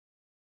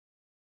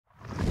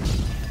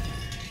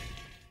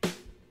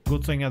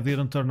Good thing I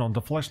didn't turn on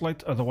the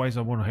flashlight, otherwise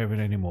I won't have it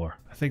anymore.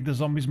 I think the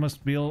zombies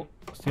must be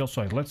still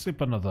outside. Let's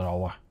sleep another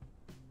hour.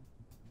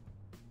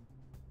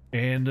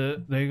 And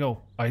there you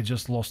go. I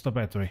just lost the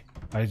battery.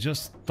 I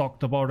just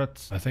talked about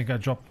it. I think I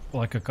dropped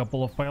like a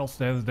couple of piles.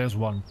 There's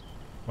one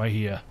right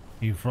here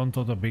in front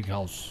of the big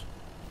house.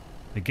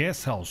 The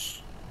gas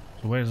house.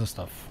 So where's the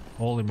stuff?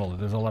 Holy moly,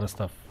 there's a lot of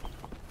stuff.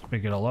 Let's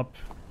pick it all up.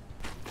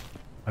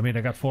 I mean,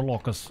 I got 4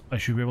 lockers. I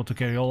should be able to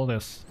carry all of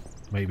this.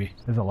 Maybe.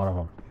 There's a lot of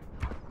them.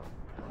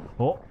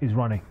 Oh, he's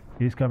running.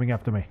 He's coming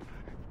after me.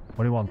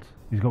 What do you want?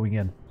 He's going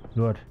in.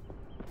 Good.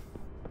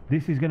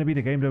 This is going to be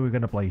the game that we're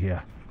going to play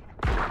here.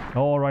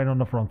 All right on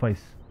the front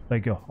face.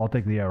 Thank you. I'll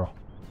take the arrow.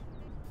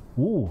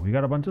 Ooh, you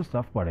got a bunch of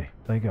stuff, buddy.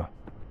 Thank you.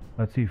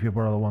 Let's see if your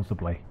brother wants to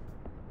play.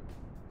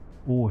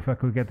 Ooh, if I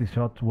could get this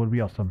shot, would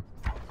be awesome.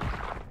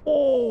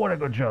 Oh, what a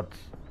good shot.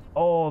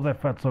 Oh,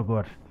 that felt so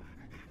good.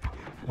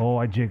 Oh,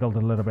 I jiggled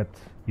a little bit.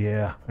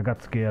 Yeah, I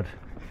got scared.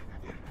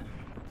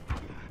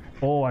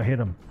 Oh, I hit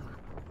him.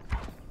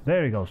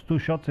 There he goes. 2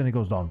 shots and he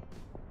goes down.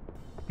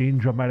 In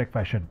dramatic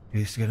fashion.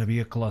 It's gonna be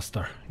a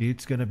cluster.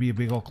 It's gonna be a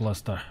big old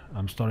cluster.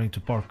 I'm starting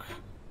to park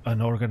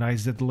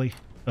unorganizedly.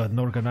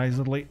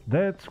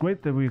 That's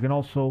great that we can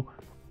also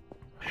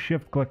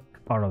shift click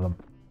out of them.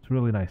 It's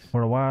really nice.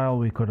 For a while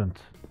we couldn't,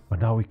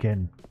 but now we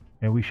can.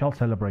 And we shall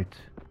celebrate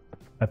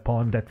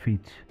upon that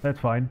feat.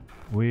 That's fine.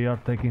 We are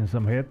taking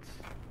some hits.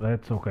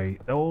 That's okay.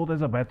 Oh,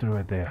 there's a battery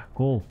right there.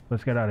 Cool.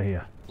 Let's get out of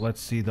here.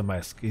 Let's see the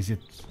mask. Is it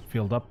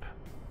filled up?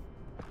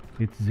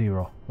 It's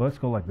 0. Let's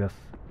go like this.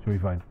 Should be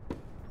fine.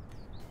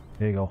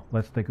 There you go.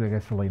 Let's take the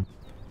gasoline.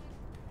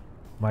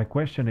 My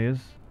question is,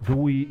 do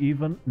we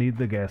even need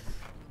the gas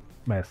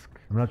mask?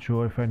 I'm not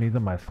sure if I need the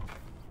mask,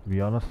 to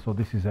be honest. So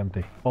this is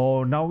empty.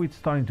 Oh, now it's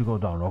starting to go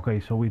down. Okay,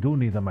 so we do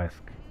need a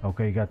mask.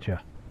 Okay, gotcha.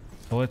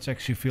 So let's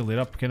actually fill it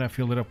up. Can I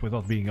fill it up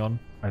without being on?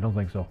 I don't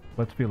think so.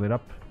 Let's fill it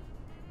up.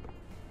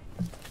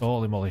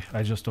 Holy moly,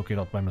 I just took it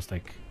out by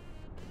mistake.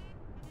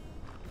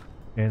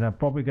 And I'm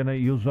probably gonna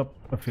use up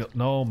a fill.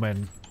 No,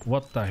 man.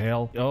 What the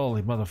hell?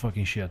 Holy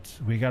motherfucking shit.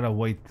 We gotta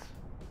wait.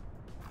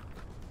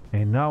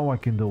 And now I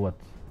can do it.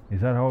 Is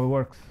that how it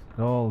works?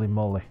 Holy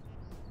moly.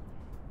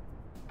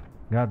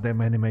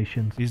 Goddamn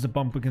animations. Is the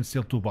pumpkin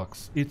still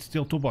 $2? It's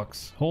still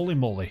 $2. Holy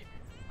moly.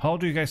 How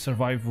do you guys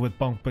survive with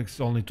pumpkins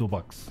only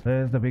 $2?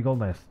 There's the big old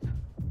nest.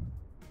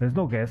 There's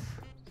no gas.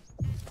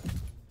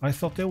 I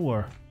thought there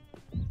were.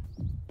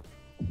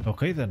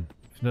 Okay then.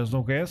 If there's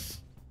no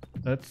gas,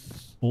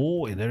 that's...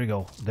 Oh, there we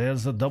go.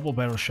 There's a double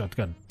barrel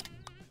shotgun.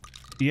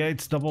 Yeah,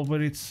 it's double,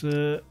 but it's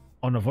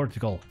on a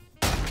vertical.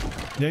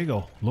 There you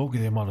go. Look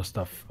at the amount of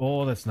stuff.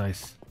 Oh, that's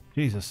nice.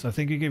 Jesus, I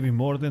think he gave me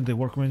more than the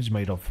workman's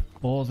made of.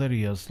 Oh, there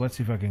he is. Let's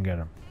see if I can get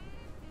him.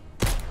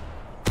 I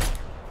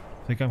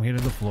think I'm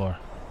hitting the floor,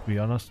 to be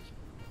honest.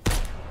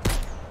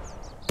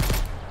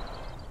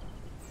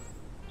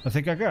 I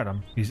think I got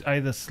him. He's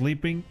either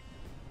sleeping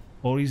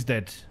or he's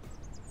dead.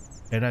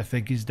 And I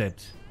think he's dead.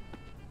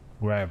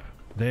 Grab.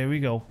 There we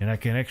go. And I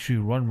can actually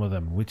run with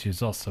them, which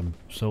is awesome.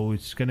 So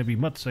it's gonna be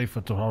much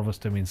safer to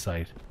harvest them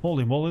inside.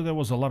 Holy moly, there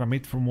was a lot of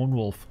meat from one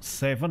wolf.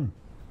 7.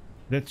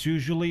 That's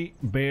usually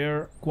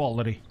bear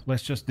quality.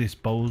 Let's just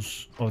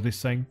dispose of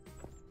this thing.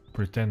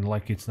 Pretend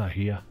like it's not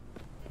here.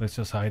 Let's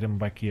just hide him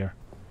back here.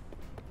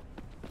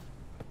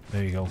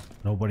 There you go.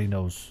 Nobody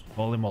knows.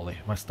 Holy moly,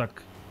 am I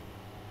stuck?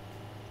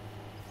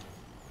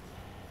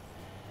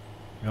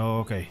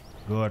 Okay,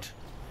 good.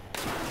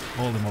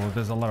 Holy moly,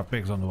 there's a lot of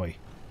pigs on the way.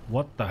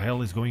 What the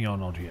hell is going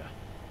on out here?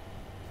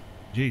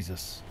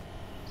 Jesus.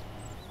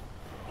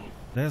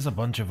 There's a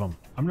bunch of them.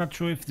 I'm not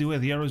sure if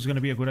the arrow is going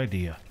to be a good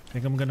idea. I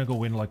think I'm going to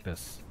go in like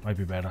this. Might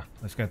be better.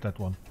 Let's get that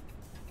one.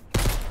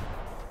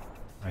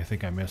 I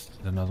think I missed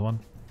another one.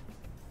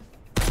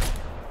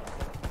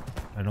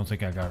 I don't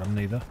think I got him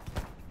neither.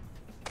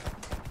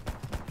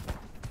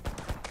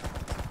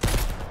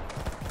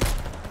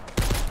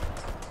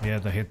 Yeah,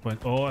 the hit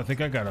point. Oh, I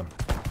think I got him.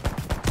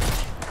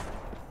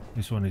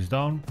 This one is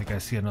down. I think I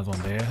see another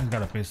one there. He's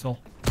got a pistol.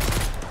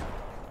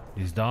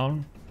 He's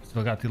down.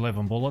 Still got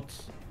 11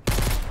 bullets.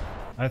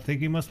 I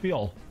think he must be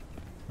all.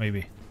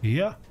 Maybe.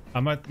 Yeah, I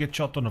might get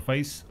shot on the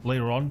face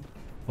later on.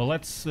 But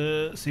let's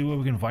see what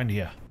we can find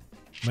here.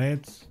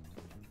 Meds.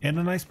 And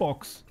a nice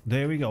box.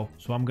 There we go.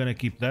 So I'm gonna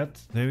keep that.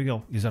 There we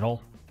go. Is that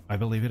all? I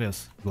believe it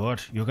is.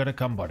 Good. You gotta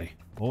come, buddy.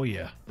 Oh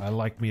yeah. I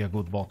like me a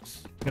good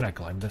box. Can I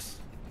climb this?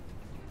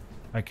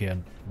 I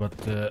can, but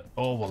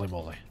oh holy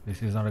moly,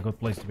 this is not a good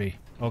place to be.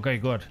 Okay,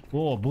 good.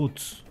 Oh,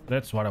 boots.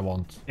 That's what I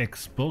want.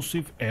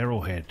 Explosive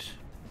arrowhead.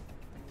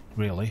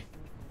 Really?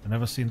 I've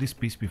never seen this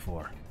piece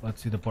before.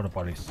 Let's see the porta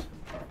potties.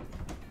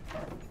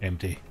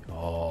 Empty.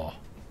 Oh.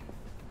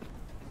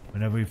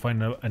 Whenever you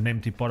find an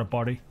empty porta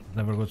potty, it's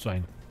never a good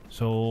sign.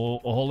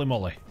 So, oh, holy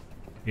moly.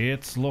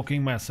 It's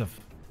looking massive.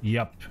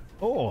 Yup.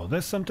 Oh,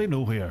 there's something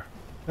new here.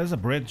 There's a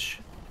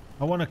bridge.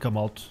 I want to come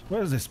out.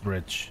 Where's this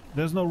bridge?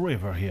 There's no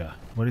river here,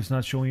 but it's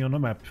not showing on the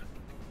map.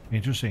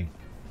 Interesting.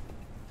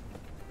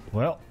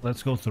 Well,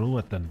 let's go through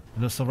it then.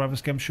 The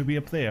survivors camp should be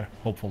up there,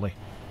 hopefully.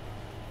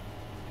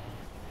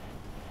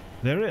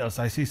 There is.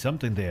 I see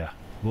something there.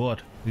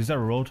 Good. Is there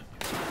a road?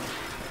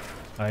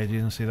 I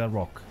didn't see that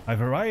rock.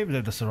 I've arrived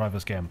at the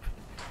survivors camp.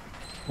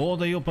 Oh,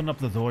 they opened up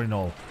the door and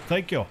all.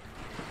 Thank you.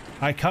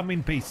 I come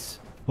in peace.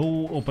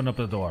 Who opened up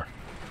the door?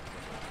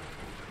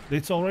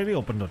 It's already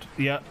opened it.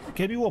 Yeah,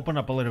 can you open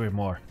up a little bit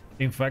more?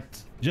 In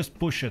fact, just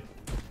push it.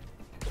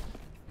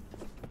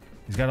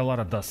 He's got a lot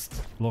of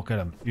dust. Look at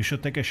him. You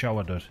should take a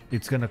shower, dude.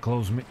 It's gonna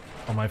close me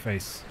on my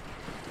face.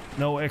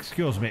 No,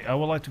 excuse me. I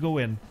would like to go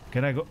in.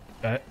 Can I go?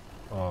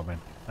 Oh, man.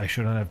 I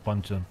shouldn't have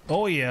punched him.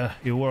 Oh, yeah.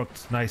 It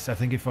worked. Nice. I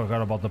think he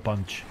forgot about the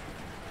punch.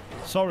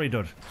 Sorry,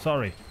 dude.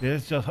 Sorry.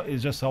 It's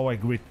just how I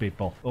greet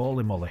people.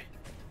 Holy moly.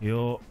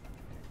 You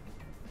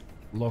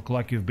look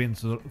like you've been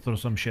through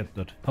some shit,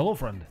 dude. Hello,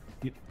 friend.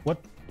 What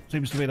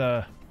seems to be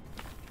the...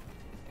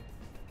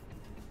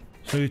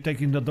 So you're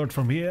taking the dirt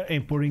from here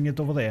and putting it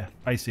over there.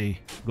 I see.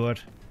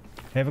 Good.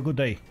 Have a good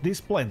day. These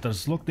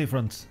planters look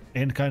different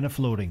and kind of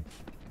floating.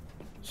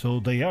 So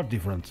they are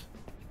different.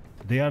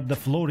 They are the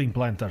floating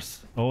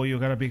planters. Oh, you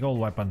got a big old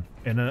weapon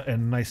and a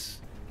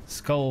nice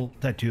skull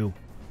tattoo.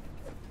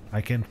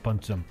 I can't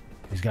punch them.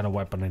 He's got a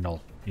weapon and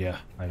all. Yeah,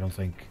 I don't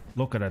think.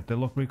 Look at that. They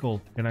look pretty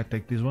cool. Can I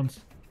take these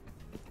ones?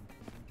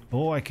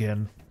 Oh, I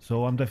can.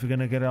 So I'm definitely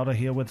gonna get out of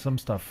here with some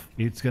stuff.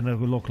 It's gonna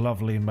look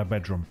lovely in my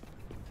bedroom.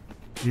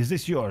 Is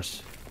this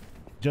yours?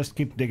 Just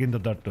keep digging the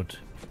dirt, dude.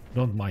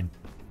 Don't mind.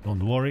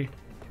 Don't worry.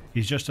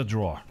 It's just a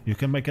drawer. You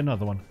can make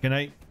another one. Can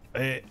I?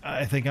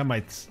 I think I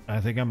might. I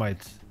think I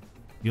might.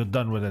 You're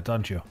done with it,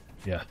 aren't you?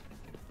 Yeah.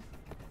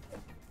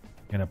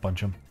 Can I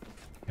punch him?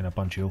 Can I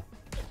punch you?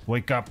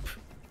 Wake up!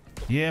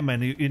 Yeah,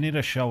 man, you need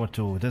a shower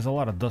too. There's a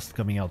lot of dust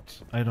coming out.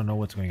 I don't know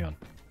what's going on.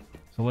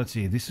 So let's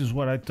see. This is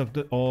what I took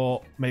the...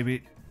 Oh,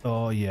 maybe...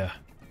 Oh, yeah.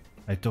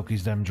 I took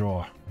his damn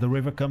drawer. The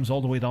river comes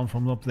all the way down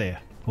from up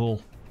there.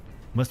 Cool.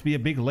 Must be a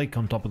big lake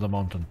on top of the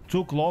mountain.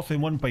 2 cloth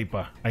and 1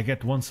 paper. I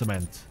get 1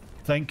 cement.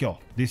 Thank you.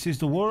 This is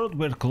the world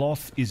where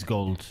cloth is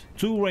gold.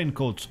 2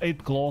 raincoats,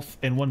 8 cloth,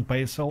 and 1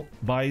 pencil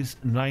buys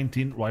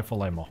 19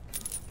 rifle ammo.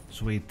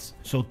 Sweet.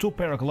 So 2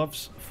 pair of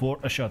gloves for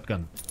a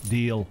shotgun.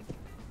 Deal.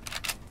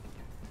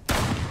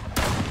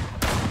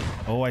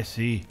 Oh, I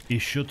see. He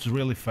shoots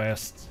really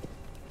fast.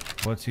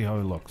 Let's see how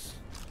he looks.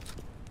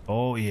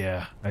 Oh,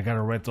 yeah. I got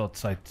a red dot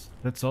sight.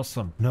 That's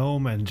awesome. No,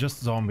 man.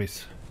 Just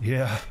zombies.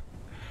 Yeah.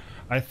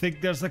 I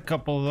think there's a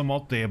couple of them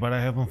out there, but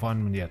I haven't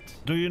found them yet.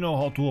 Do you know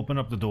how to open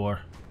up the door?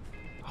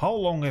 How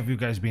long have you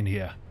guys been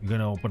here? You're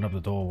gonna open up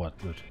the door or what,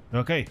 dude?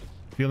 Okay.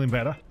 Feeling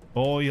better?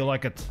 Oh, you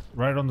like it?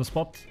 Right on the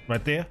spot?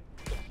 Right there?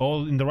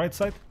 Oh, in the right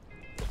side?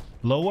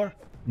 Lower?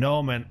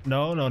 No, man.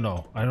 No, no,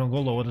 no. I don't go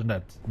lower than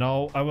that.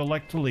 No, I would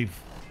like to leave.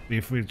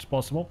 If it's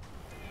possible.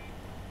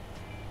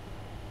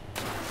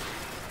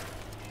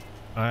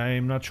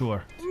 I'm not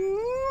sure.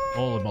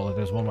 Holy moly,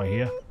 there's one right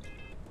here.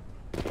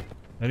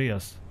 There he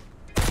is.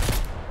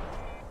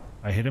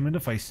 I hit him in the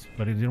face,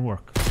 but it didn't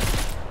work.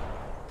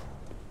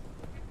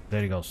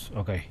 There he goes.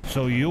 Okay.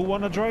 So you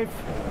wanna drive?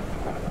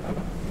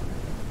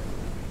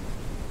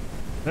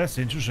 That's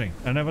interesting.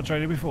 I never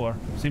tried it before.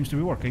 Seems to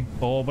be working.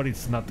 Oh, but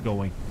it's not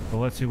going. So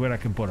let's see where I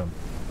can put him.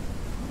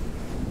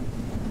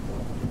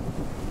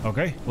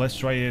 Okay, let's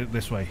try it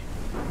this way.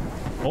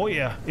 Oh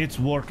yeah, it's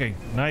working.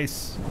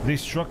 Nice.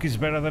 This truck is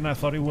better than I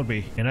thought it would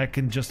be. And I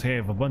can just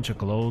have a bunch of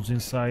clothes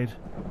inside.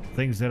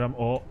 Things that I'm...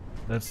 Oh,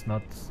 that's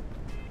not...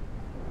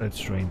 That's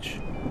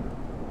strange.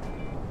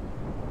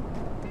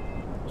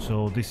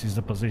 So this is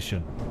the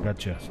position.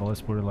 Gotcha. So let's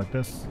put it like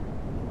this.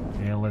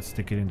 And let's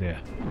stick it in there.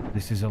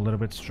 This is a little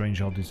bit strange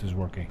how this is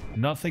working.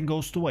 Nothing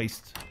goes to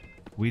waste.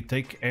 We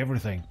take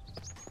everything.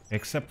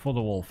 Except for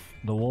the wolf.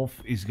 The wolf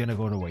is gonna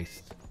go to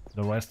waste.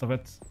 The rest of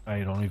it,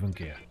 I don't even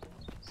care.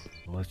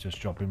 So let's just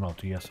drop him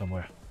out here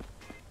somewhere.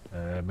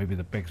 Maybe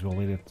the pigs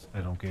will eat it.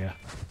 I don't care.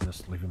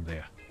 Just leave him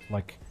there.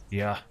 Like,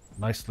 yeah,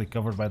 nicely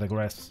covered by the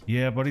grass.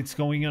 Yeah, but it's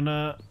going on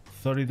a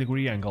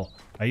 30-degree angle.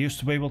 I used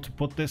to be able to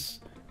put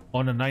this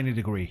on a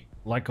 90-degree,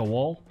 like a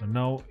wall. And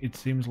now it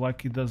seems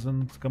like it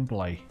doesn't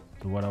comply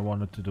to what I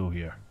wanted to do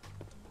here.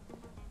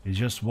 It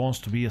just wants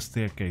to be a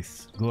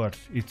staircase. Good.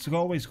 It's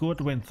always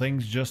good when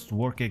things just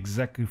work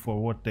exactly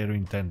for what they're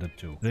intended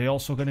to. They're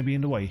also gonna be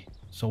in the way,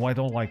 so I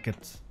don't like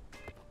it.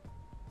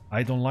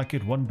 I don't like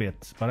it one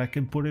bit, but I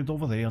can put it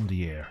over there on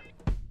the air.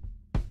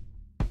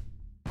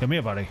 Come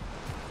here, buddy.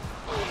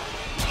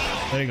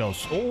 There he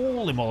goes.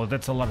 Holy moly,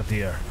 that's a lot of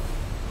deer.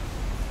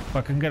 If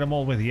I can get them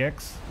all with the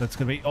X, that's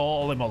gonna be...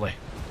 Holy moly.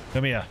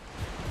 Come here.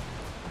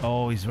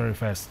 Oh, he's very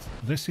fast.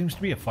 There seems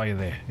to be a fire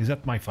there. Is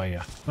that my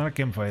fire? It's not a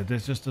campfire,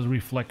 there's just a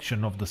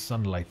reflection of the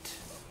sunlight.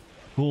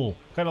 Cool.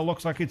 Kinda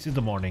looks like it's in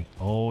the morning.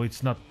 Oh,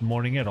 it's not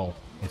morning at all.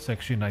 It's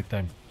actually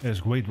nighttime. There's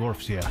great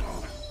dwarfs here.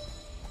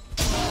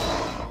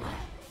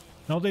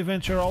 Now they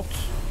venture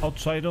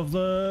outside of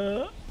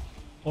the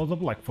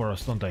Black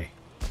Forest, don't they?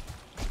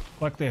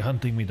 Like they're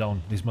hunting me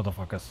down, these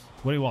motherfuckers.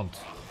 What do you want?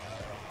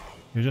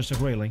 You're just a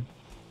grayling.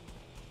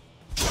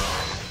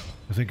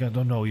 I think I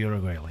don't know you're a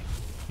grayling.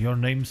 Your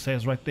name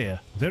says right there.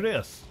 There it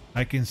is.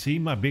 I can see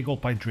my big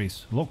old pine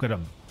trees. Look at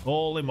them.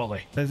 Holy moly.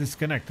 It says it's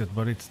connected,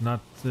 but it's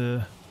not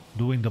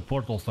doing the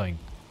portal thing.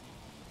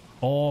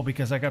 Oh,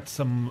 because I got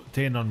some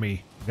tin on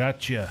me.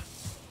 Gotcha.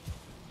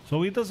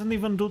 So he doesn't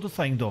even do the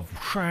thing of,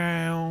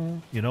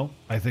 you know?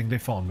 I think they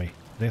found me.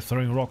 They're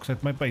throwing rocks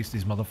at my base,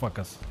 these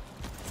motherfuckers.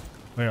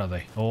 Where are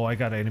they? Oh, I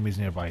got enemies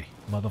nearby.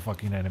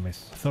 Motherfucking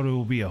enemies. Thought it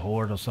would be a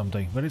horde or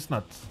something, but it's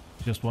not.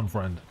 Just one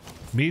friend.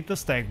 Meet the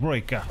stack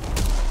breaker.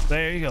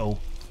 There you go.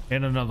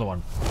 And another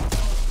one.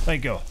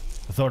 Thank you.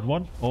 The third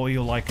one? Oh,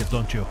 you like it,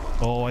 don't you?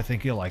 Oh, I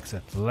think he likes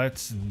it.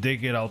 Let's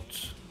dig it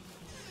out.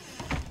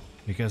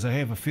 Because I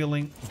have a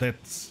feeling that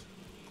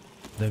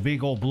the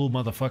big old blue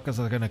motherfuckers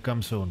are gonna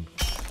come soon.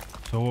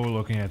 So what we're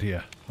looking at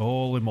here.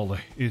 Holy moly.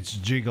 It's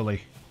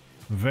jiggly.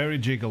 Very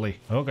jiggly.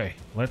 Okay,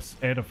 let's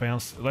add a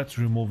fence. Let's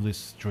remove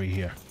this tree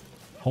here.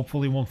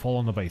 Hopefully it won't fall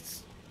on the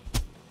base.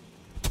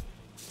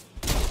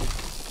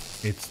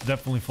 It's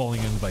definitely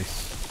falling in the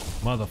base.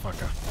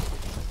 Motherfucker.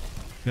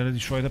 Gonna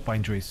destroy the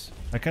pine trees.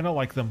 I kinda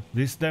like them.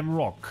 This damn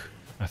rock.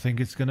 I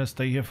think it's gonna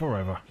stay here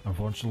forever,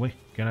 unfortunately.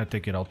 Can I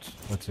take it out?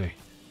 Let's see.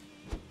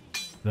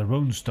 The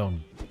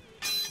runestone.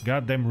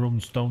 Goddamn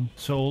runestone.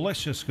 So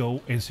let's just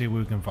go and see what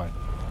we can find.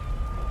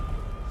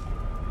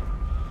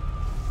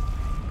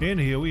 And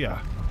here we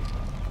are.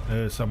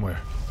 Somewhere.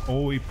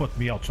 Oh, he put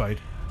me outside.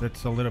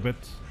 That's a little bit...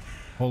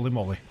 Holy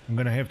moly. I'm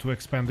gonna have to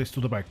expand this to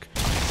the back.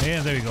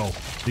 And there we go.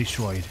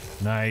 Destroyed.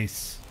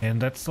 Nice.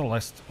 And that's the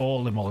last.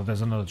 Holy moly,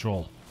 there's another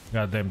troll.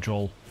 Goddamn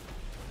troll.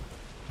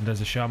 And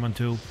there's a shaman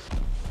too.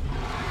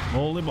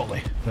 Holy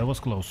moly. That was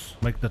close.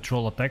 Make the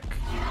troll attack.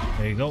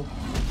 There you go.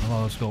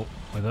 Now let's go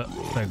with the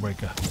stack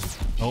breaker.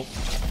 Oh,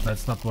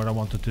 that's not what I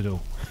wanted to do.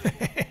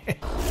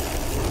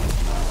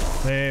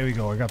 There we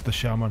go. I got the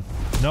shaman.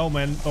 No,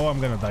 man. Oh, I'm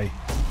gonna die.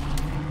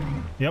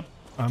 Yep.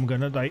 I'm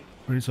gonna die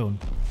pretty soon.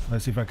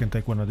 Let's see if I can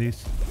take one of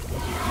these.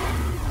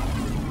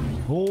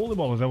 Holy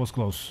moly, that was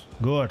close.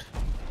 Good.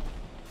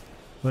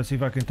 Let's see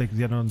if I can take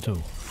the other one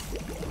too.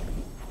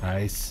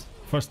 Nice.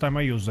 First time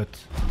I used it.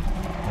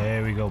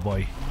 There we go,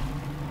 boy.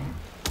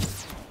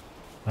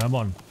 I'm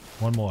on.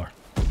 One more.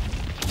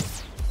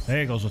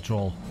 There goes a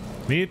troll.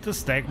 Meet the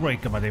stack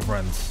breaker, my dear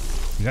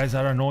friends. You guys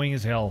are annoying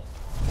as hell.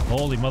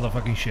 Holy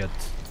motherfucking shit.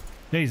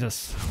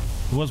 Jesus.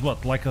 It was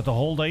what, like the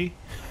whole day?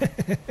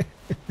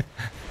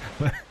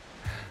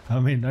 I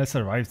mean, I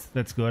survived.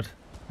 That's good.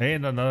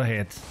 And another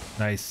hit.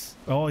 Nice.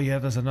 Oh yeah,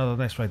 there's another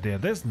nest right there.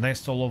 There's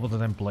nests all over the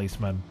damn place,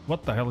 man.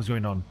 What the hell is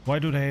going on? Why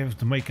do they have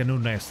to make a new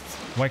nest?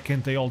 Why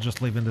can't they all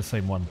just live in the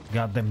same one?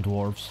 Goddamn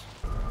dwarves.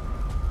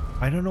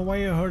 I don't know why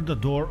I heard the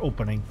door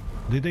opening.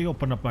 Did they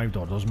open up my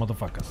door, those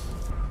motherfuckers?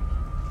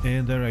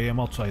 And there I am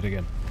outside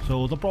again.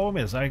 So the problem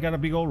is, I got a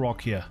big old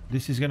rock here.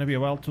 This is gonna be a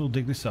while to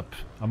dig this up.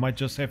 I might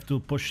just have to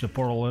push the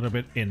portal a little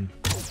bit in.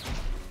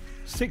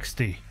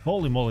 60.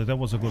 Holy moly, that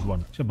was a good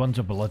one. It's a bunch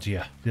of blood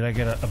here. Did I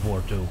get a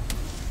board too?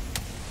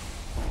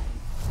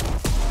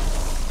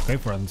 Okay,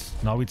 friends.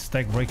 Now it's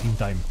stack breaking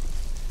time.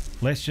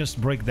 Let's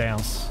just break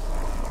dance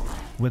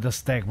with a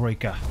stack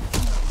breaker.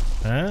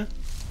 Huh?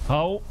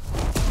 How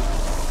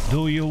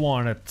do you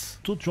want it?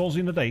 2 trolls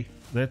in a day.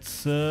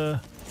 That's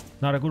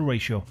not a good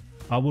ratio.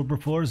 I would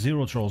prefer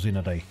 0 trolls in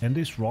a day. And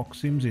this rock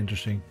seems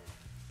interesting.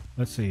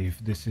 Let's see if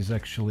this is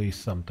actually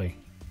something.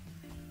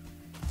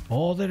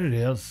 Oh, there it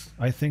is.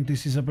 I think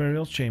this is a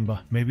burial chamber.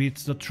 Maybe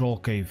it's the troll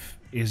cave.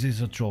 Is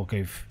this a troll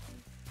cave?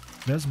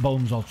 There's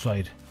bones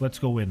outside. Let's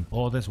go in.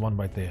 Oh, there's one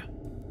right there.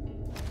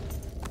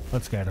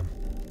 Let's get him.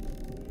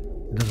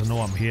 He doesn't know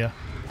I'm here.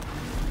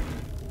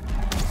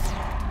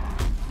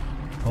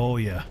 Oh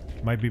yeah.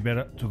 Might be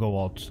better to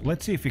go out.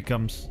 Let's see if he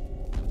comes.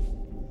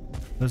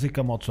 Does he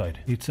come outside?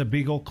 It's a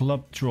big old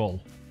club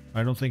troll.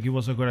 I don't think it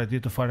was a good idea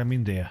to fight him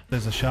in there.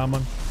 There's a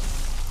shaman.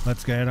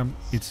 Let's get him.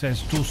 It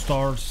says 2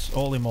 stars.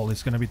 Holy moly,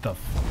 it's gonna be tough.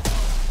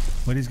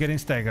 But he's getting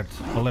staggered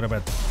a little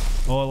bit.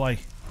 Oh, like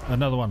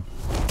another one.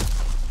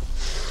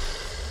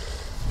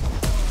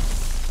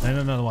 And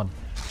another one.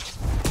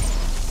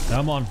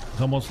 Come on,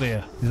 it's almost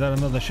there. Is that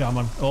another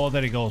shaman? Oh,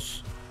 there he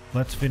goes.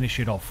 Let's finish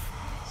it off.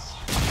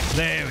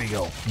 There we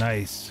go.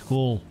 Nice.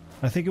 Cool.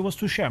 I think it was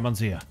 2 shamans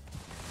here.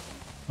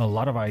 A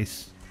lot of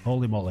ice.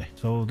 Holy moly.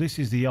 So this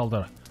is the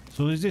elder.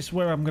 So is this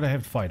where I'm gonna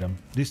have to fight him?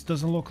 This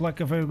doesn't look like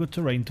a very good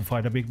terrain to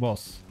fight a big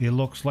boss. It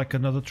looks like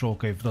another troll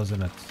cave,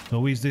 doesn't it?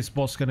 So is this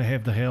boss gonna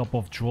have the help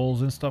of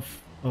trolls and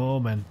stuff? Oh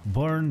man.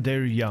 Burn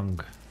their young.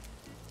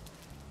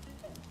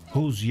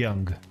 Who's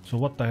young? So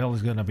what the hell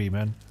is gonna be,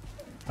 man?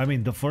 I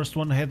mean, the first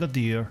one had a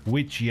deer.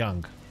 Which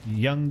young?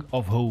 Young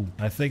of who?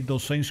 I think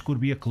those things could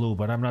be a clue,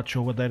 but I'm not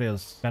sure what that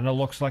is. Kinda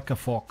looks like a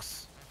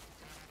fox.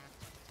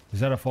 Is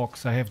that a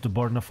fox? I have to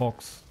burn a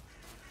fox.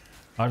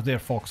 Are there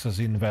foxes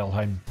in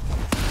Valheim?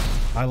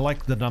 I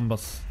like the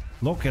numbers.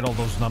 Look at all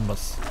those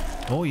numbers.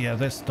 Oh yeah,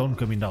 there's stone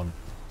coming down.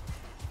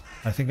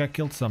 I think I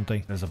killed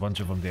something. There's a bunch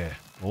of them there.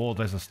 Oh,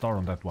 there's a star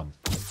on that one.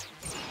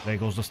 There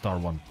goes the star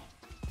one.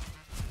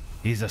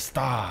 He's a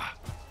star.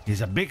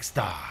 He's a big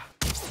star.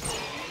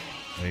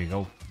 There you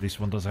go. This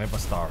one does have a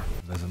star.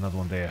 There's another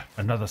one there.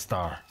 Another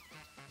star.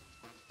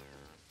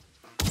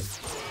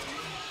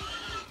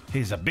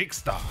 He's a big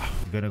star.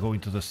 I'm gonna go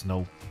into the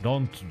snow.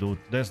 Don't do it.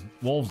 There's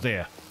wolves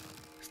there.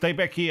 Stay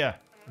back here.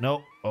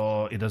 No.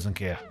 Oh, it doesn't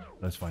care.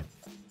 That's fine.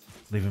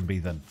 Leave him be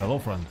then. Hello,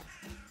 friend.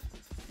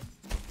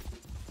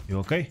 You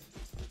okay?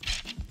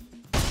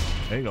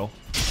 There you go.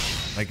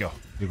 Thank you.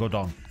 You go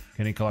down.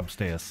 Can he climb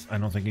stairs? I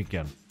don't think he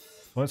can.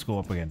 Let's go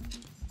up again.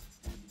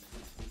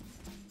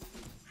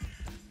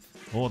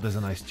 Oh, there's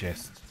a nice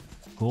chest.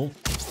 Cool.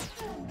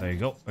 There you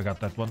go. I got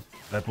that one.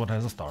 That one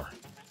has a star.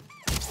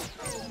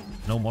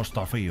 No more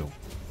star for you.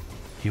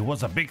 He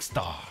was a big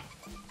star.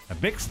 A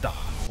big star.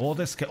 Oh,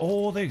 this.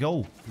 Oh, there you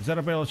go. Is that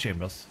a barrel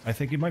chambers? I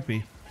think it might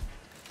be.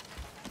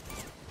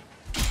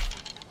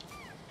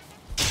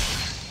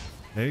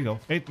 There you go.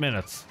 8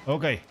 minutes.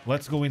 Okay,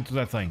 let's go into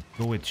that thing.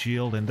 Go with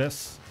shield in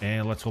this,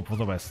 and let's hope for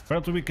the best.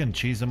 Apparently we can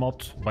cheese them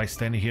out by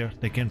standing here.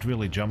 They can't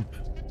really jump.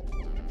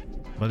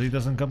 But he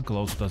doesn't come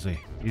close, does he?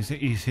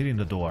 He's hitting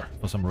the door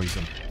for some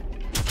reason.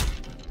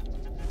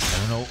 I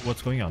don't know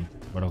what's going on,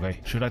 but okay.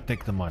 Should I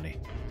take the money?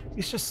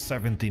 It's just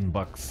 17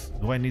 bucks.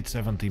 Do I need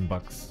 17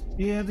 bucks?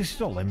 Yeah, this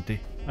is all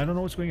empty. I don't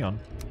know what's going on.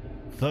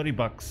 30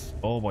 bucks.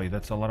 Oh boy,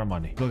 that's a lot of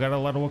money. Still got a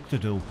lot of work to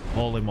do.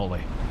 Holy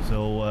moly.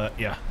 So,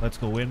 yeah, let's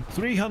go in.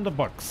 300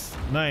 bucks.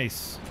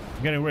 Nice.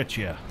 Getting rich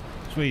here.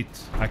 Sweet.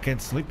 I can't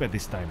sleep at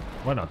this time.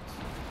 Why not?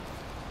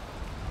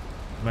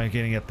 Am I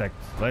getting attacked?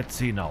 Let's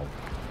see now.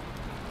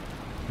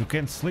 You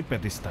can't sleep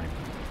at this time.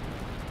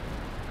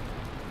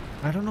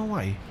 I don't know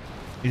why.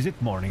 Is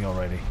it morning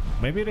already?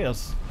 Maybe it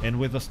is. And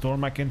with the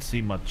storm I can't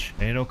see much.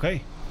 And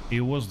okay,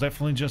 it was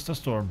definitely just a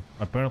storm.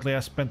 Apparently I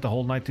spent the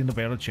whole night in the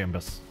barrel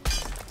chambers.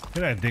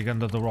 Can I dig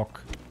under the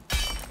rock?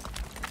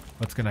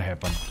 What's gonna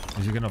happen?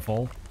 Is he gonna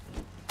fall?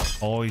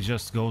 Oh, he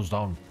just goes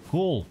down.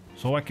 Cool.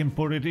 So I can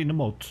put it in the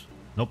moat.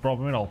 No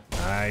problem at all.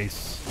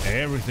 Nice.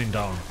 Everything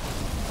down.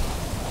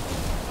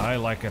 I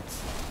like it.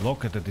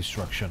 Look at the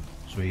destruction.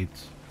 Sweet.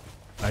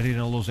 I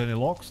didn't lose any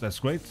locks. That's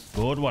great.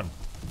 Good one.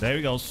 There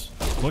he goes.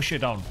 Push it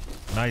down.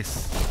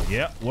 Nice.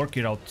 Yeah, work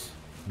it out.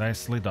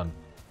 Nicely done.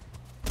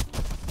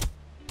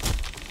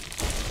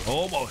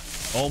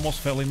 Almost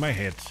fell in my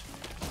head.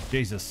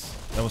 Jesus.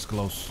 That was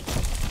close.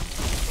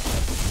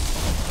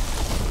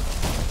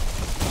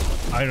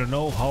 I don't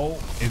know how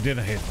it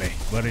didn't hit me,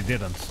 but it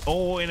didn't.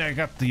 Oh, and I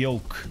got the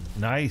yoke.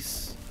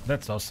 Nice.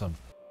 That's awesome.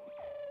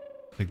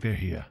 I think they're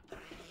here.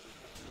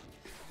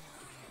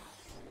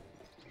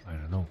 I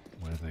don't know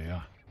where they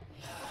are.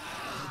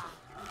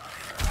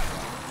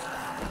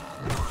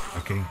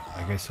 Okay,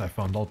 I guess I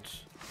found out.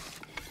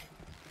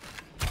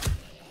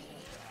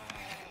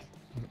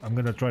 I'm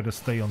gonna try to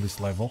stay on this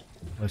level.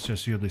 Let's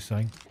just use this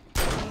thing.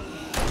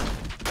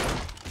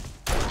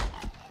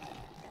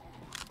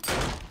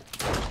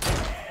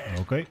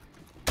 Okay.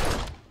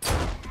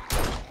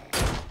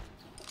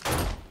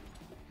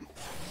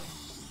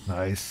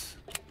 Nice.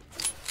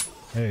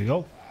 There you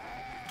go.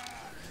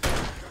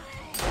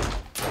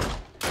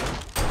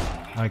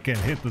 I can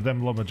hit the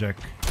damn lumberjack.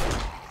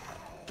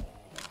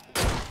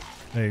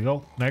 There you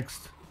go.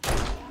 Next. I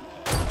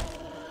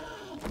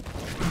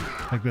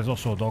think there's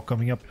also a dog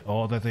coming up.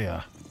 Oh, there they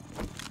are.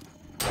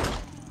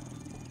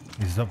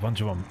 There's a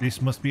bunch of them.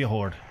 This must be a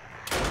horde.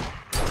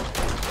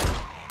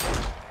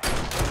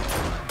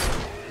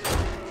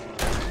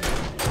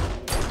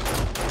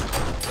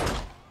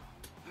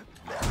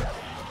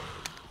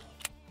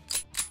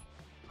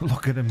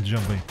 Look at him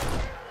jumping.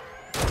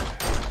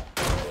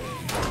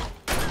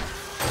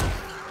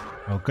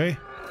 Okay.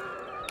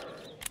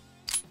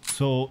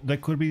 So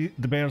that could be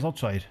the bears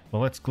outside. But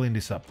let's clean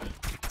this up.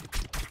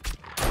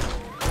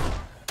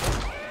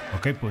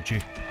 Okay,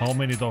 Poochie. How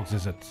many dogs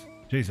is it?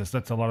 Jesus,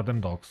 that's a lot of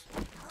them dogs.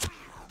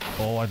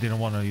 Oh, I didn't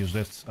want to use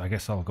this. I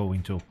guess I'll go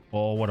into.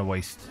 Oh, what a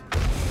waste.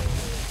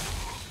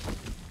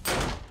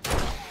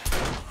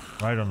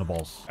 Right on the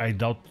balls. I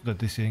doubt that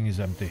this thing is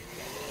empty.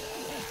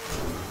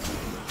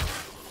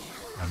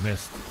 I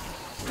missed.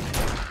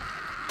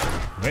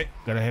 Okay,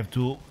 gotta have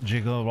to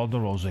jiggle around the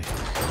rosy.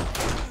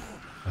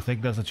 I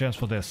think there's a chance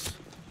for this.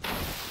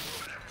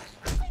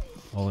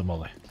 Holy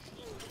moly.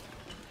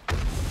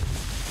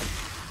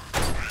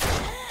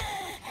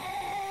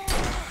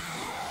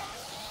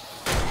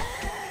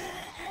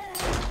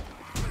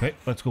 Okay,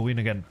 let's go in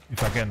again,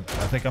 if I can.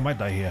 I think I might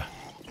die here.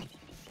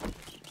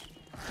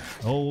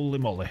 Holy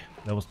moly,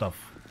 that was tough.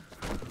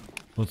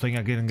 Good thing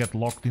I didn't get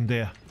locked in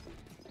there.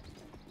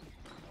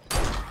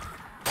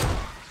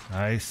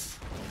 Nice.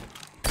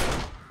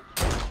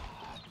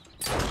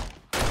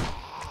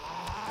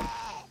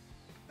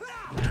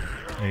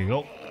 There you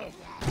go.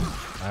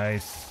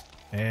 Nice.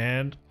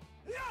 And...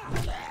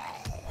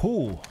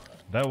 whoo!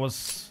 That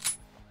was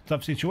a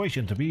tough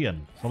situation to be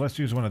in. So let's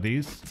use one of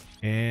these.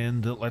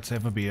 And let's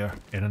have a beer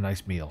and a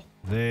nice meal.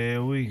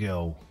 There we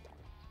go.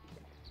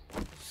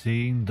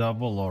 Seeing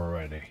double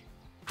already.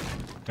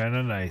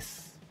 Kinda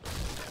nice.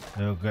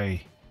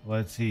 Okay,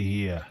 let's see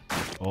here.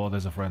 Oh,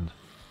 there's a friend.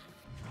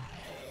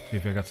 See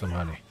if I got some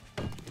honey.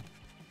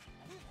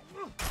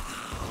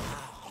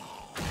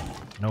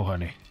 No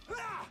honey.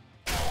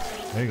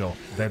 There you go.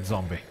 Dead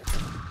zombie.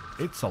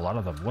 It's a lot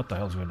of them. What the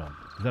hell's going on?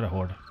 Is that a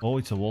horde? Oh,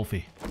 it's a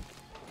wolfie.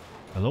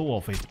 Hello,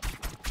 wolfie.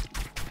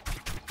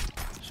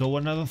 So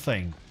another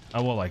thing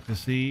I would like to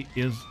see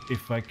is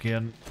if I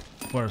can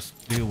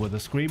first deal with the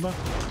screamer.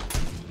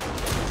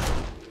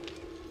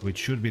 which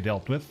should be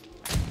dealt with.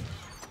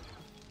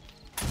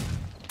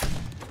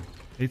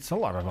 It's a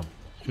lot of them.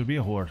 Should be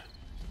a horde.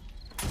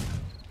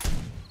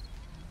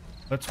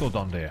 Let's go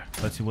down there.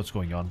 Let's see what's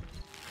going on.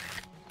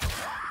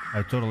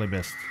 I totally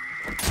missed.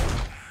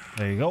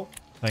 There you go.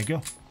 Thank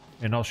you.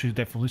 And now she's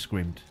definitely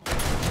screamed.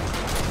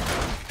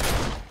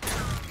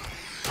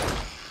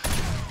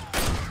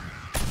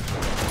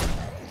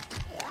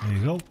 There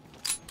you go.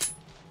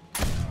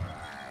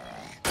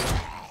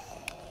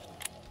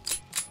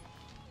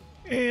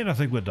 And I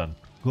think we're done.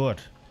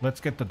 Good.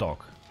 Let's get the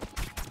dog.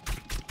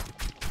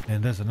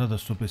 And there's another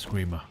stupid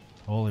screamer.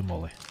 Holy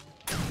moly.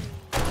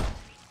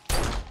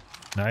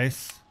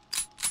 Nice.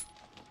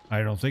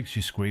 I don't think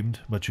she screamed,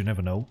 but you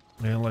never know.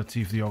 And let's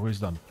see if the ogre is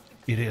done.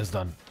 It is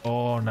done.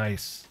 Oh,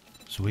 nice.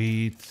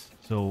 Sweet.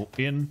 So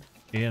in,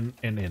 and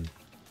in.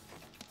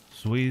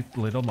 Sweet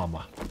little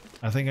mama.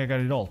 I think I got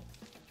it all.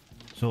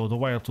 So the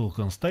wire tool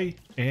can stay,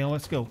 and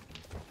let's go.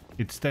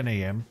 It's 10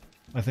 AM.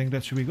 I think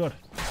that should be good.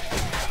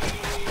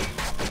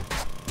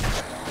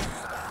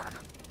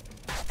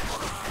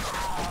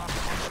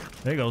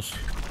 There goes.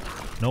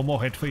 No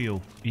more head for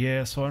you.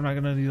 Yeah, so I'm not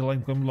gonna need a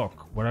lengthen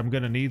block. What I'm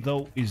gonna need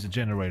though is the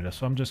generator,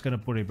 so I'm just gonna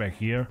put it back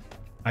here.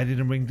 I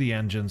didn't bring the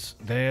engines.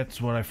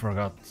 That's what I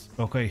forgot.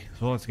 Okay,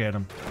 so let's get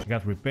them. I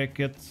got repair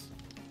kits.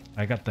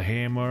 I got the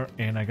hammer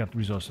and I got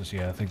resources.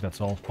 Yeah, I think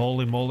that's all.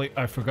 Holy moly,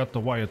 I forgot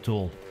the wire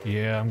tool.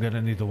 Yeah, I'm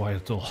gonna need the wire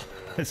tool.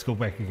 Let's go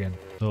back again.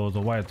 So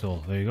the wire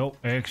tool, there you go.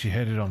 I actually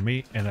had it on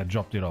me and I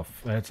dropped it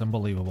off. That's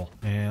unbelievable.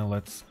 And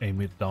let's aim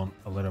it down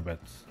a little bit.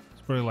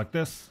 Let's put it like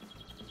this.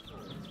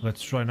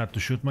 Let's try not to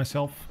shoot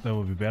myself. That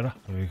would be better.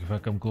 So if I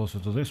come closer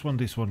to this one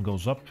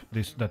goes up.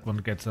 That one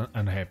gets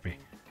unhappy.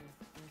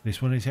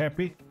 This one is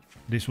happy.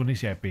 This one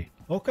is happy.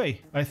 Okay,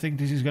 I think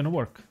this is gonna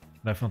work.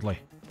 Definitely.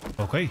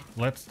 Okay,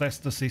 let's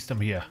test the system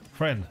here.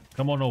 Friend,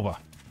 come on over.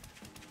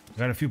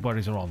 Got a few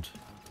buddies around.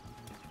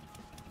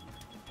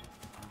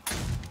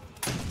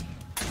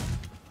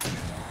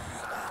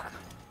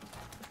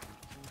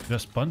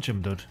 Just punch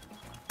him, dude.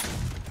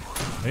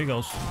 There he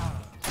goes.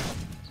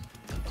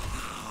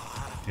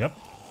 Yep.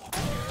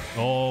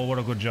 Oh, what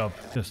a good job.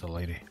 Just a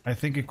lady. I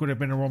think it could have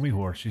been a Romy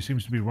horse. She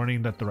seems to be running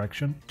in that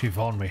direction. She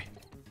found me.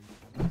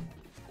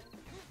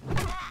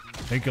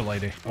 Thank you,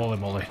 lady. Holy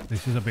moly.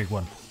 This is a big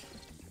one.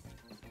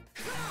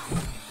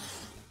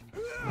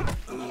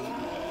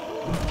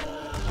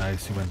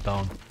 Nice, he went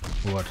down.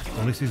 Good.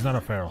 At least he's not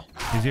a feral.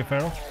 Is he a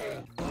feral?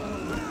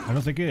 I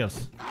don't think he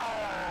is.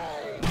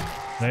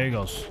 There he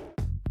goes.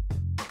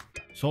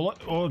 So,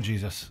 oh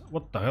Jesus.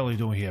 What the hell are you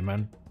doing here,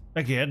 man?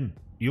 Again.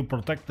 You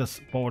protect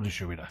this power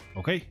distributor,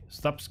 okay?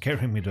 Stop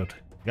scaring me, dude.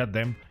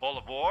 Goddamn. All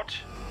aboard.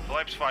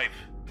 Flaps 5.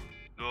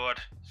 Good.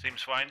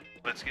 Seems fine.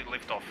 Let's get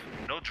lift off.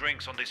 No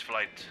drinks on this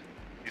flight.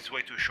 It's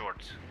way too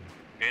short.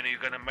 And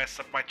you're gonna mess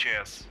up my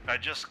chairs. I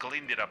just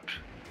cleaned it up.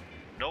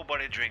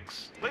 Nobody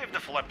drinks. Leave the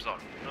flaps on.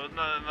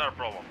 Not a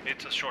problem.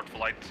 It's a short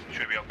flight.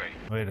 Should be okay.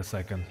 Wait a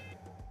second.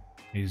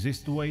 Is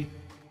this the way?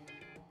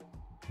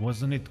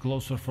 Wasn't it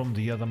closer from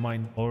the other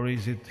mine? Or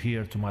is it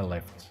here to my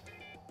left?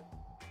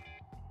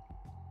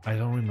 I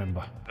don't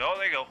remember. Oh,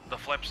 there you go. The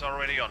flaps are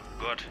already on.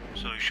 Good.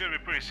 So it should be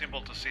pretty simple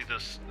to see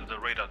the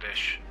radar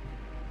dish.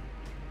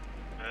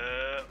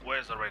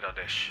 Where's the radar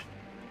dish?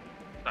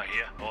 Not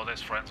here. Oh,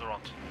 there's friends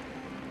around.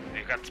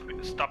 You got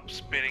to stop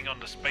spitting on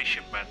the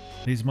spaceship, man.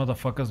 These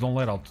motherfuckers don't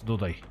let out, do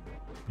they?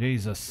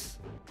 Jesus.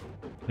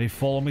 They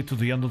follow me to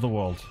the end of the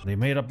world. They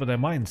made up their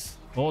minds.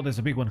 Oh, there's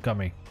a big one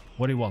coming.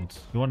 What do you want?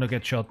 You want to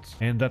get shot?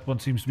 And that one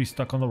seems to be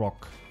stuck on the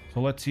rock.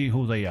 So let's see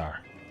who they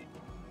are.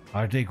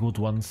 Are they good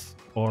ones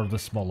or the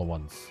smaller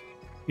ones?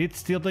 It's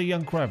still the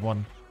young crab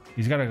one.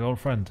 He's got a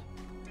girlfriend.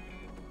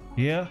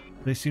 Yeah,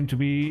 they seem to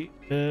be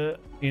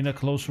in a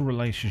closer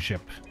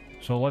relationship.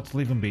 So let's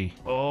leave him be.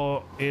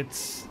 Oh,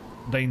 it's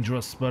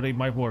dangerous, but it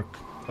might work.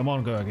 Come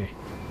on, Gurgi.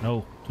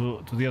 No,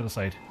 to the other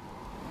side.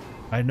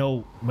 I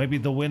know, maybe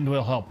the wind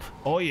will help.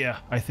 Oh yeah,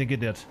 I think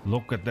it did.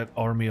 Look at that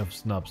army of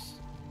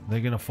snubs. They're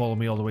gonna follow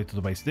me all the way to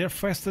the base. They're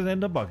faster than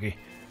the buggy,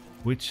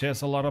 which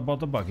says a lot about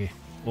the buggy.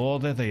 Oh,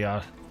 there they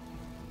are.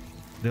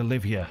 They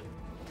live here.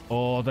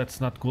 Oh, that's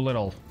not cool at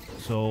all.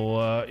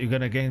 So, you're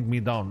gonna gang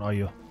me down, are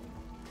you?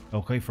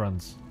 Okay,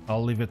 friends.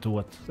 I'll leave it to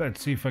it.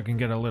 Let's see if I can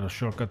get a little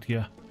shortcut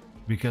here.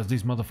 Because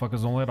these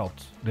motherfuckers don't let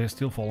out. They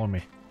still follow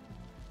me.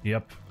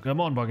 Yep.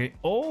 Come on, buggy.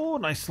 Oh,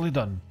 nicely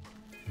done.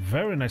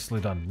 Very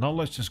nicely done. Now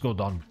let's just go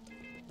down.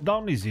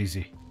 Down is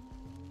easy.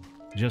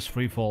 Just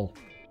free fall.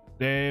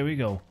 There we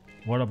go.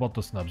 What about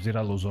the snubs? Did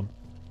I lose them?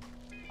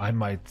 I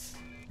might.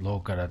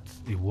 Look at it.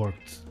 It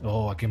worked.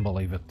 Oh, I can't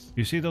believe it.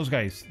 You see those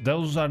guys?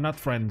 Those are not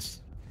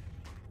friends.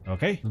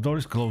 Okay, the door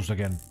is closed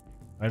again.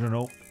 I don't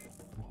know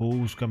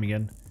who's coming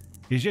in.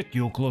 Is it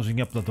you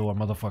closing up the door,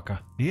 motherfucker?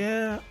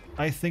 Yeah,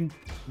 I think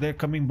they're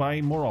coming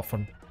by more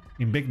often.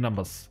 In big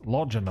numbers.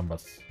 Larger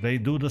numbers. They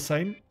do the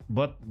same,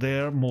 but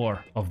there are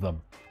more of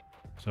them.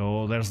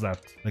 So there's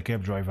that. The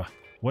cab driver.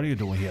 What are you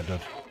doing here,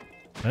 dude?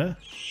 Huh?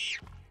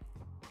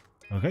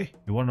 Okay,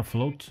 you wanna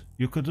float?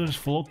 You could just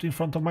float in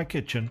front of my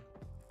kitchen.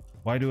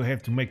 Why do you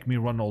have to make me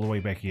run all the way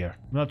back here?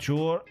 Not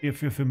sure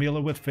if you're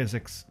familiar with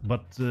physics,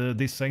 but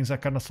these things are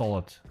kinda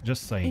solid.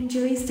 Just saying.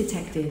 Injuries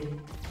detected.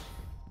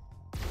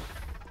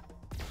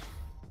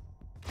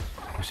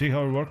 You see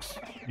how it works?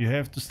 You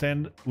have to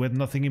stand with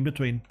nothing in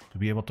between to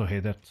be able to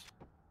hit it.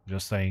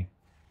 Just saying.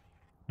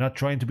 Not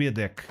trying to be a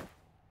dick.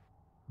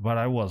 But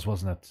I was,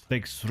 wasn't it?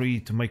 Takes 3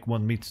 to make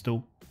 1 meat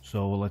stew.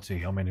 So let's see,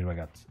 how many do I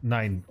got?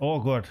 9. Oh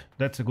good,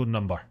 that's a good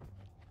number.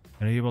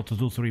 And I'm able to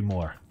do 3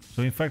 more.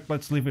 So in fact,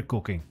 let's leave it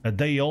cooking. A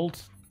day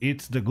old,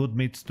 it's the good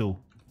meat stew,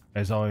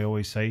 as I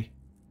always say.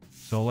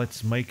 So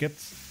let's make it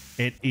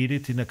and eat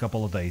it in a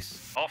couple of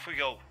days. Off we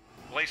go.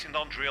 Placing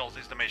down drills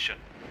is the mission.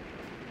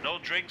 No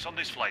drinks on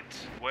this flight.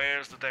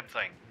 Where's the damn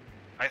thing?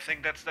 I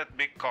think that's that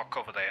big cock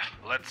over there.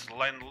 Let's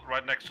land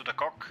right next to the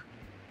cock.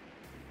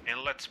 And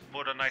let's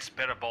put a nice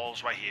pair of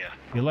balls right here.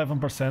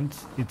 11%.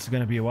 It's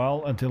gonna be a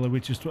while until it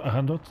reaches to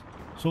 100.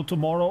 So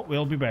tomorrow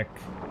we'll be back.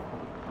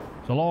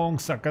 So long,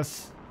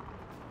 suckers.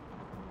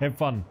 Have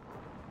fun.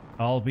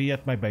 I'll be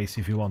at my base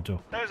if you want to.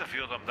 There's a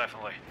few of them,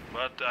 definitely.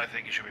 But I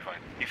think it should be fine.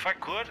 If I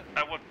could,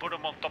 I would put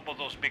them on top of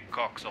those big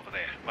cocks over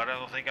there. But I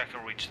don't think I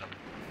can reach them.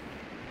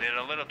 They're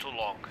a little too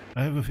long.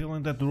 I have a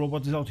feeling that the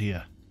robot is out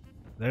here.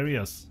 There he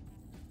is.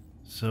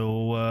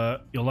 So,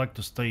 you'll like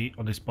to stay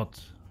on this spot.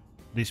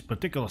 This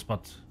particular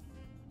spot.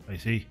 I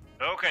see.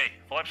 Okay,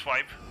 flaps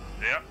 5.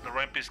 Yeah, the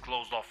ramp is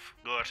closed off.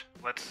 Good.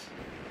 Let's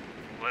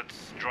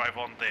drive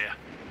on there.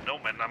 No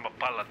man, I'm a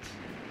pilot.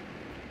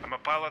 I'm a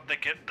pilot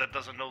that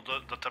doesn't know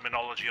the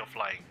terminology of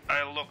flying.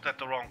 I looked at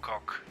the wrong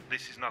cock.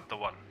 This is not the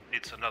one.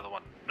 It's another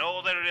one.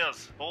 No, there it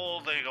is.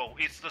 Oh, there you go.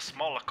 It's the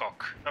smaller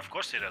cock. Of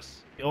course it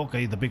is.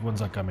 Okay, the big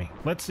ones are coming.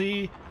 Let's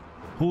see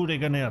who they're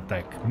gonna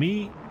attack.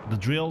 Me, the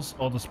drills,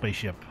 or the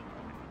spaceship.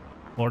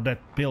 Or that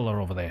pillar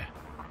over there.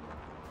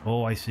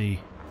 Oh, I see.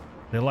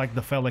 They like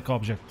the phallic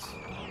objects.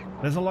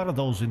 There's a lot of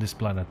those in this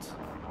planet.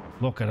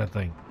 Look at that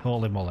thing.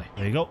 Holy moly.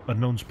 There you go.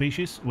 Unknown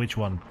species. Which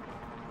one?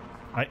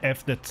 I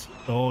F'd it.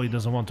 Oh, he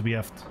doesn't want to be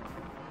F'd.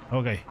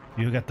 Okay,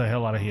 you get the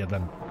hell out of here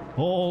then.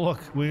 Oh, look.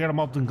 We got a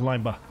mountain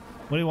climber.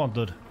 What do you want,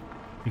 dude?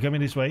 You coming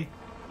this way?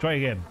 Try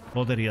again.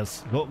 Oh, there he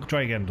is. Go,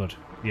 try again, dude.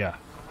 Yeah.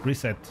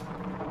 Reset.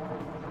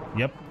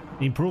 Yep.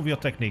 Improve your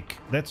technique.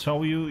 That's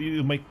how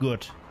you make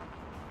good.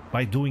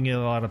 By doing it a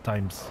lot of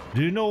times.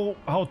 Do you know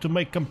how to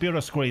make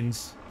computer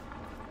screens?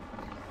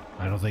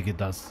 I don't think it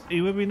does.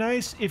 It would be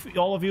nice if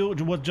all of you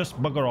would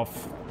just bugger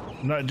off.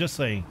 No, just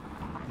saying.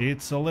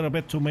 It's a little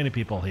bit too many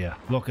people here.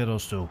 Look at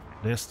those two.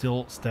 They're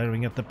still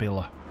staring at the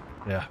pillar.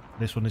 Yeah,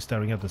 this one is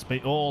staring at the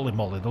space. Holy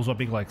moly, those are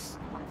big legs.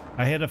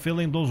 I had a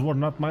feeling those were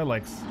not my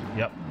legs.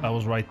 Yep, I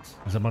was right.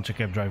 There's a bunch of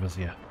cab drivers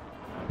here.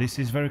 This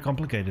is very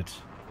complicated.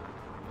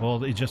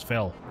 Oh, it just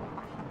fell.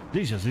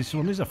 Jesus, this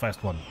one is a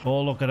fast one.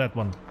 Oh, look at that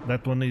one.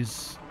 That one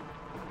is...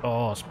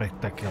 oh,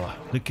 spectacular.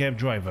 The cab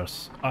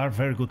drivers are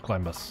very good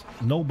climbers.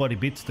 Nobody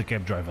beats the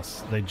cab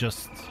drivers. They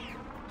just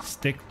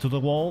stick to the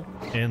wall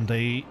and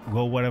they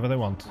go wherever they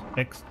want.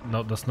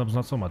 No, the snub's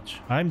not so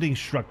much. I'm the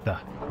instructor.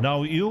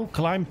 Now you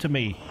climb to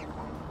me.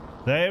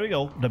 There we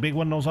go. The big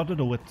one knows how to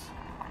do it.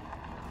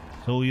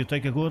 So you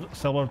take a good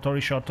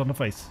celebratory shot on the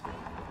face.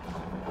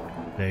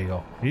 There you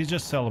go. He's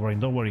just celebrating.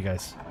 Don't worry,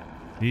 guys.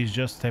 He's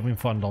just having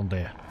fun down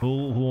there.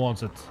 Who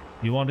wants it?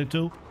 You want it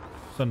too?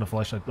 Send the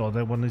flashlight. Oh,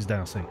 that one is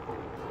dancing.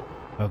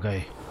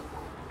 Okay.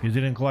 You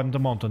didn't climb the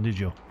mountain, did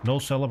you? No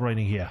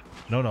celebrating here.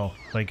 No,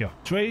 thank you.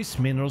 Trace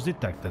minerals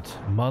detected.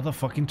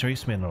 Motherfucking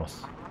trace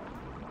minerals.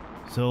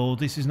 So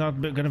this is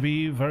not gonna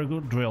be very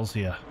good drills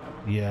here.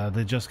 Yeah,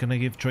 they're just gonna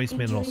give trace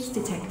minerals.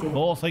 Detected.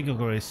 Oh, thank you,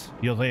 Grace.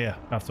 You're there,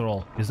 after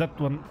all. Is that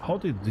one... how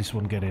did this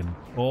one get in?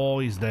 Oh,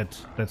 he's dead.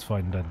 That's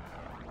fine then.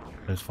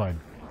 That's fine.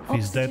 If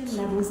he's dead,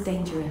 levels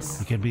dangerous.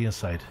 he can be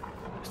inside.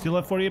 Still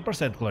at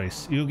 48%,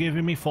 Clarice. You're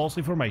giving me false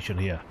information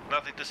here.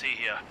 Nothing to see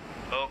here.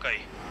 Okay,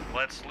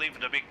 let's leave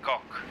the big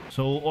cock.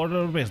 So, order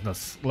of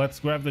business. Let's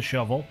grab the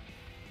shovel.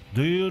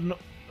 Do you know...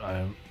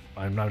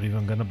 I'm not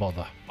even gonna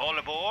bother. All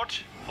aboard.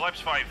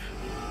 Flaps 5.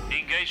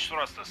 Engage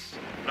thrusters.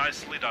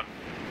 Nicely done.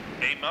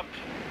 Aim up.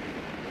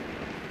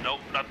 No,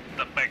 not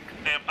the back.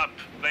 Aim up.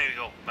 There you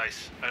go.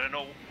 Nice. I don't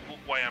know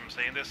why I'm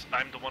saying this.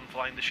 I'm the one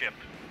flying the ship.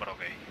 But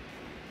okay.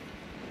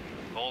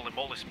 Holy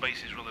moly,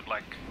 space is really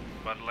black.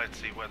 But let's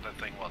see where that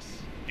thing was.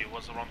 It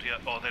was around here.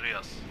 Oh, there he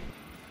is.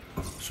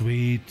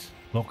 Sweet.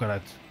 Look at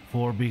that.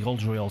 4 big old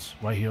drills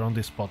right here on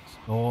this spot.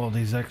 Oh,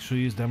 this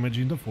actually is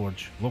damaging the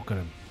forge. Look at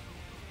him.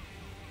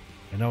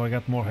 And now I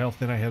got more health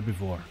than I had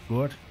before.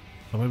 Good.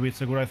 So maybe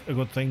it's a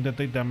good thing that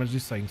they damage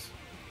these things.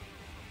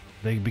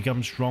 They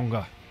become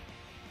stronger.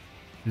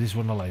 Is this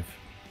one alive?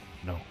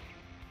 No.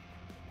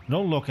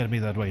 Don't look at me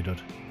that way,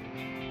 dude.